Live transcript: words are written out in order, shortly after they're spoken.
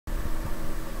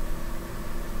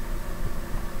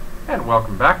And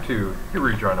welcome back to Your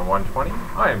Rejoin 120.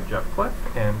 I am Jeff Cliff,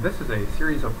 and this is a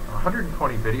series of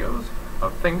 120 videos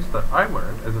of things that I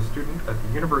learned as a student at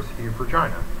the University of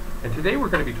Regina. And today we're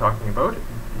going to be talking about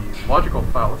the logical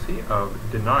fallacy of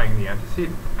denying the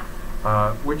antecedent,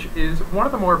 which is one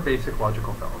of the more basic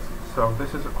logical fallacies. So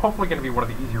this is hopefully going to be one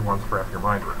of the easier ones to wrap your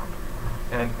mind around.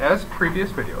 And as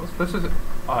previous videos, this is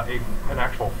an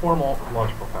actual formal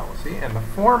logical fallacy, and the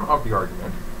form of the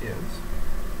argument is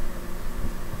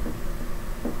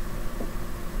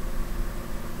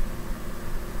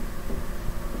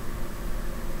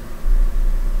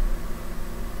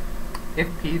if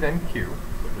P then Q,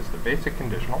 which is the basic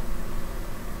conditional,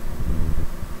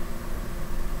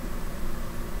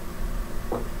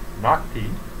 not P,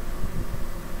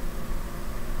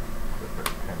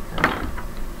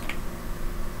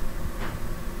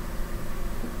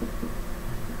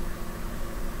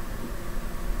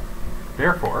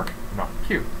 therefore not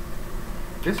Q.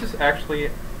 This is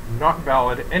actually not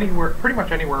valid anywhere, pretty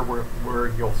much anywhere where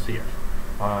you'll see it.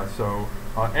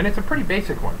 And it's a pretty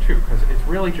basic one too, because it's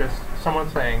really just someone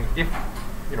saying if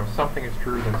something is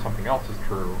true, then something else is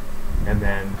true, and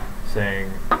then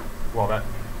saying, well,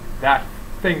 that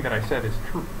thing that I said is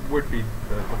true would be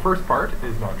the first part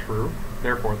is not true,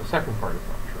 therefore the second part is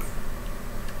not true.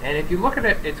 And if you look at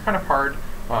it, it's kind of hard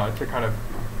to kind of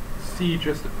see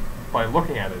just by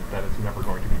looking at it that it's never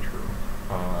going to be true.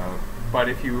 But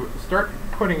if you start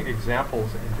putting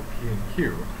examples into P and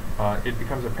Q, it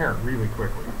becomes apparent really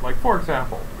quickly. Like, for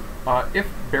example, if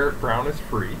Barrett Brown is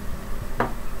free,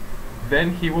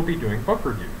 then he will be doing book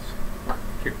reviews.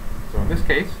 Q. So in this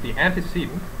case, the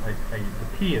antecedent,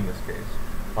 the P in this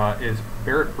case, is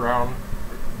Barrett Brown,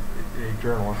 a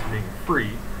journalist, being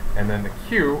free, and then the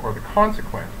Q, or the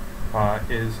consequent,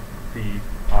 is the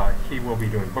he will be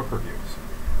doing book reviews.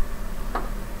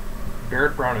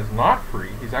 Barrett Brown is not free,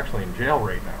 he's actually in jail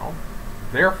right now,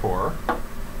 therefore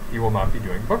he will not be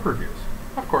doing book reviews.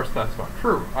 Of course, that's not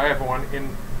true. I have one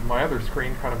in my other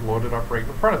screen kind of loaded up right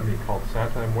in front of me called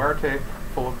Santa Muerte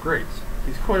Full of Grapes.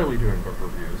 He's clearly doing book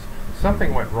reviews.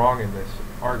 Something went wrong in this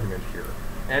argument here,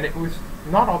 and it was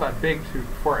not all that big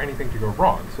for anything to go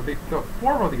wrong. So the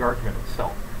form of the argument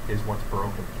itself is what's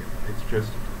broken here. It's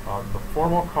just the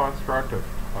formal construct of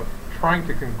trying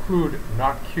to conclude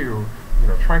not Q,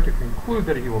 trying to conclude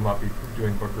that he will not be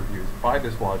doing book reviews by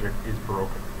this logic is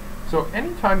broken. So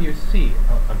anytime you see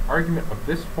an argument of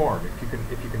this form, if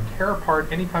you can tear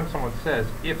apart anytime someone says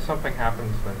if something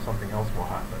happens then something else will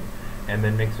happen, and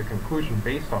then makes a conclusion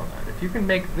based on that, if you can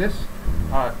make this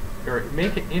or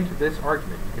make it into this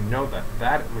argument, you can know that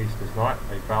that at least is not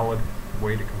a valid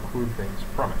way to conclude things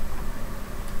from it.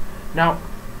 Now,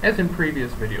 as in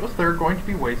previous videos, there are going to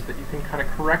be ways that you can kind of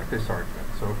correct this argument.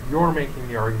 So if you're making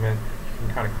the argument, you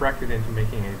can kind of correct it into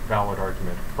making a valid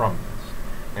argument from this.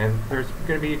 And there's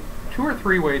going to be 2 or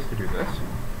 3 ways to do this.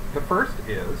 The first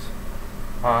is,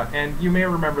 and you may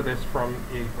remember this from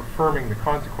affirming the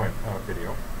consequent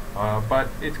video, but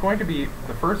it's going to be,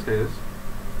 the first is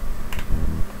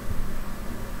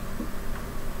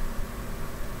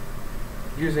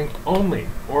using only,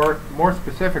 or more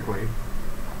specifically,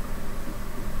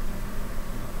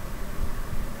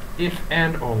 if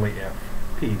and only if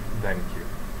P then Q.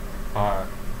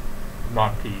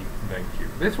 Not P then Q.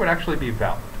 This would actually be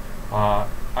valid.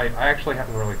 I actually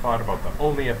haven't really thought about the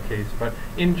only if case, but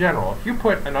in general, if you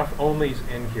put enough onlys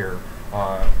in here,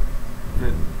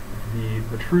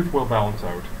 the truth will balance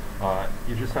out.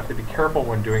 You just have to be careful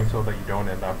when doing so that you don't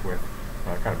end up with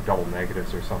kind of double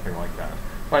negatives or something like that.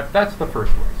 But that's the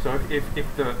first way. So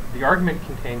if the argument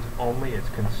contains only, it's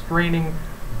constraining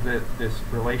this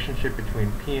relationship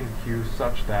between P and Q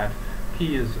such that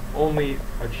P is only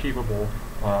achievable,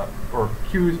 or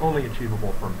Q is only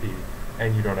achievable from P,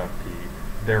 and you don't have P.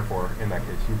 Therefore, in that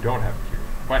case, you don't have Q.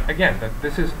 But again,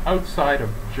 this is outside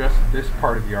of just this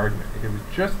part of the argument. If it was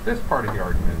just this part of the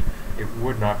argument, it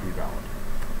would not be valid.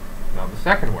 Now, the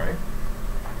second way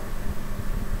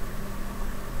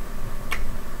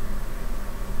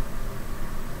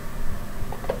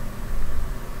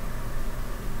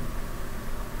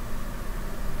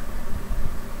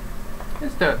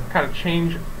is to kind of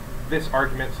change this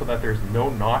argument so that there's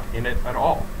no not in it at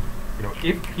all.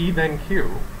 If P then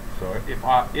Q, so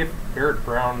if Barrett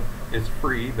Brown is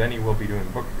free, then he will be doing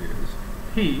book reviews.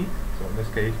 P, so in this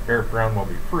case, Barrett Brown will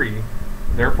be free,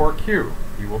 therefore Q,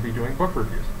 he will be doing book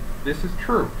reviews. This is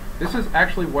true. This is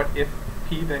actually what if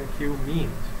P then Q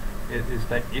means. It is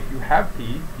that if you have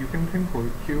P, you can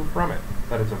conclude Q from it.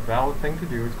 That is a valid thing to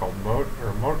do. It's called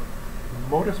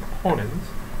modus ponens,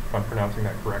 if I'm pronouncing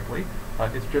that correctly.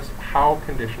 It's just how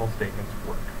conditional statements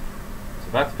work. So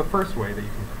So that's the first way that you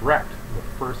can correct the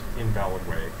first invalid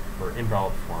way, or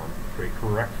invalid form, to a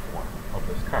correct form of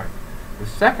this kind. The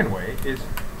second way is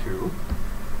to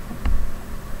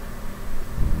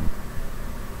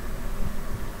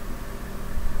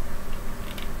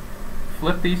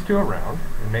flip these two around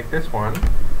and make this one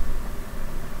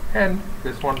and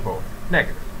this one both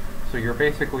negative. So you're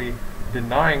basically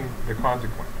denying the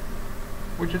consequent,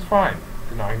 which is fine.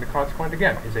 Denying the consequent,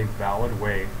 again, is a valid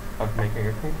way of making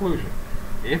a conclusion.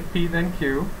 If P, then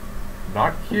Q,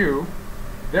 not Q,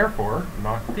 therefore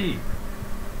not P.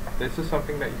 This is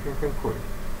something that you can conclude.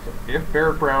 So if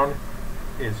Barrett Brown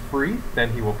is free,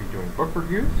 then he will be doing book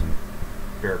reviews.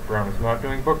 Barrett Brown is not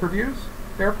doing book reviews,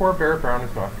 therefore Barrett Brown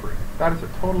is not free. That is a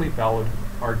totally valid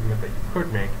argument that you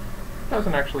could make. It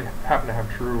doesn't actually happen to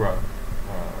have true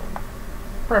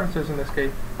premises in this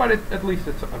case, but at least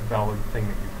it's a valid thing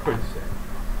that you could say.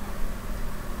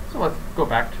 So let's go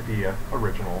back to the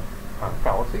original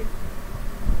fallacy.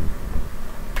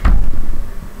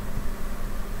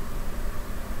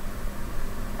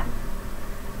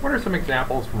 What are some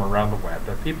examples from around the web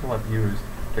that people have used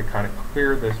to kind of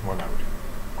clear this one out?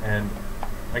 And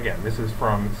again, this is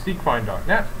from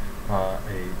seekfind.net, I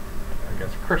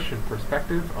guess, Christian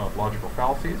perspective of logical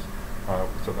fallacies.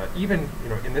 So that even,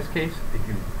 in this case, if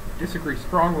you disagree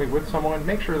strongly with someone,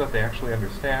 make sure that they actually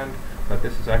understand that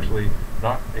this is actually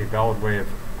not a valid way of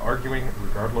arguing,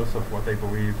 regardless of what they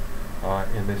believe.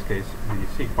 In this case, the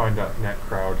seekfind.net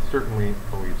crowd certainly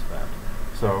believes that.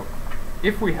 So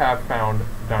if we have found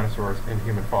dinosaurs and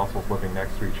human fossils living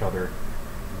next to each other,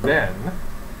 then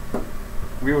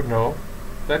we would know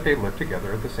that they lived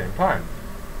together at the same time.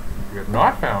 We have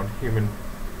not found human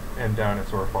and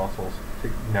dinosaur fossils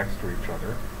next to each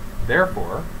other.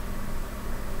 Therefore,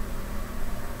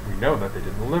 we know that they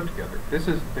didn't live together. This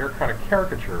is their kind of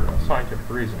caricature of scientific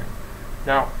reasoning.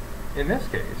 Now, in this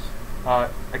case,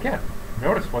 again,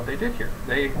 notice what they did here.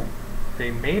 They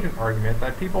made an argument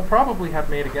that people probably have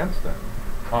made against them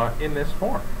in this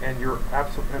form, and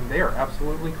they are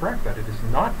absolutely correct that it is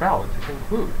not valid to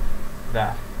conclude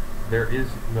that there is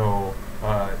no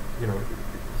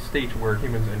state where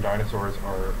humans and dinosaurs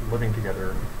are living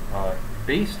together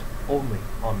based only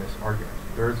on this argument.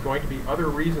 There is going to be other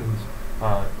reasons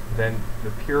than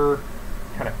the pure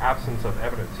kind of absence of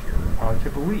evidence here to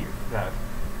believe that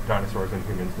dinosaurs and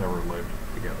humans never lived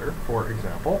together. For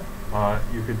example,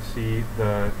 you could see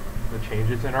the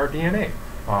changes in our DNA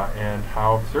and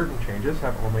how certain changes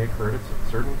have only occurred at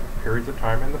certain periods of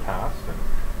time in the past, and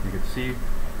you could see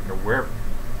where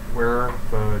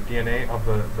the DNA of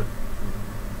the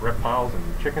reptiles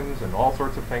and chickens and all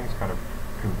sorts of things kind of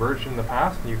converged in the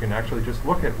past, and you can actually just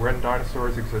look at when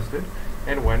dinosaurs existed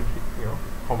and when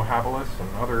Homo habilis and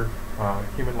other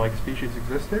human-like species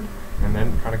existed, and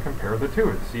then kind of compare the two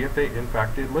and see if they in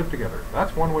fact did live together.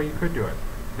 That's one way you could do it.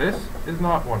 This is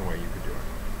not one way you could do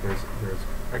it. There's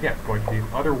again going to be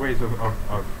other ways of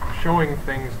showing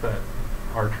things that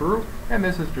are true, and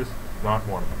this is just not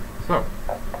one of them. So,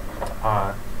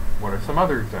 what are some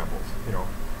other examples?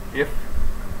 If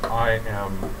I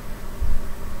am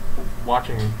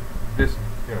watching this,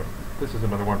 this is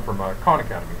another one from Khan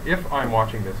Academy. If I'm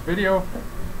watching this video,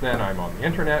 then I'm on the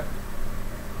internet.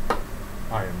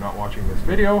 I am not watching this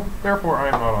video, therefore I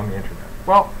am not on the internet.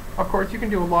 Well, of course, you can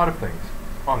do a lot of things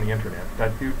on the internet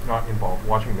that do not involve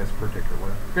watching this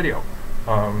particular video.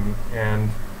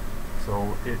 And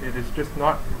so it is just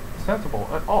not sensible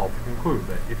at all to conclude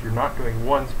that if you're not doing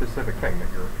one specific thing,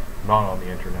 that you're not on the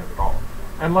internet at all.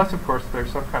 Unless, of course,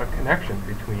 there's some kind of connection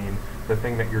between the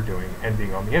thing that you're doing and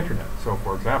being on the internet. So,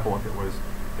 for example, if it was,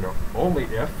 only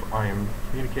if I am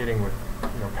communicating with,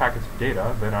 packets of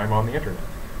data, then I'm on the internet.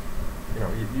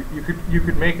 You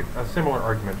could make a similar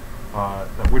argument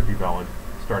that would be valid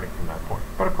starting from that point.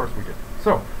 But of course we didn't.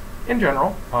 So, in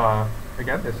general,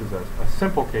 again, this is a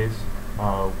simple case.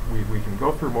 We can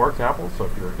go through more examples. So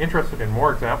if you're interested in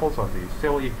more examples of these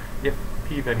silly if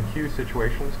P then Q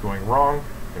situations going wrong,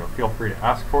 feel free to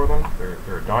ask for them.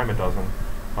 They're a dime a dozen.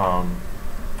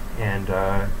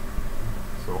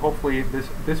 So hopefully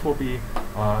this will be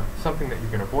something that you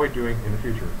can avoid doing in the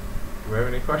future. Do we have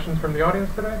any questions from the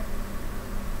audience today?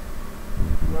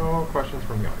 No questions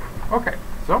from the audience. Okay,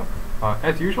 so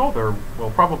as usual, there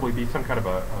will probably be some kind of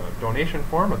a donation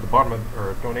form at the bottom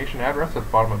or a donation address at the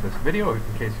bottom of this video in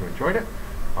case you enjoyed it.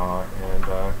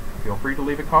 And feel free to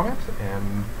leave a comment,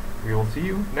 and we will see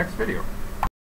you next video.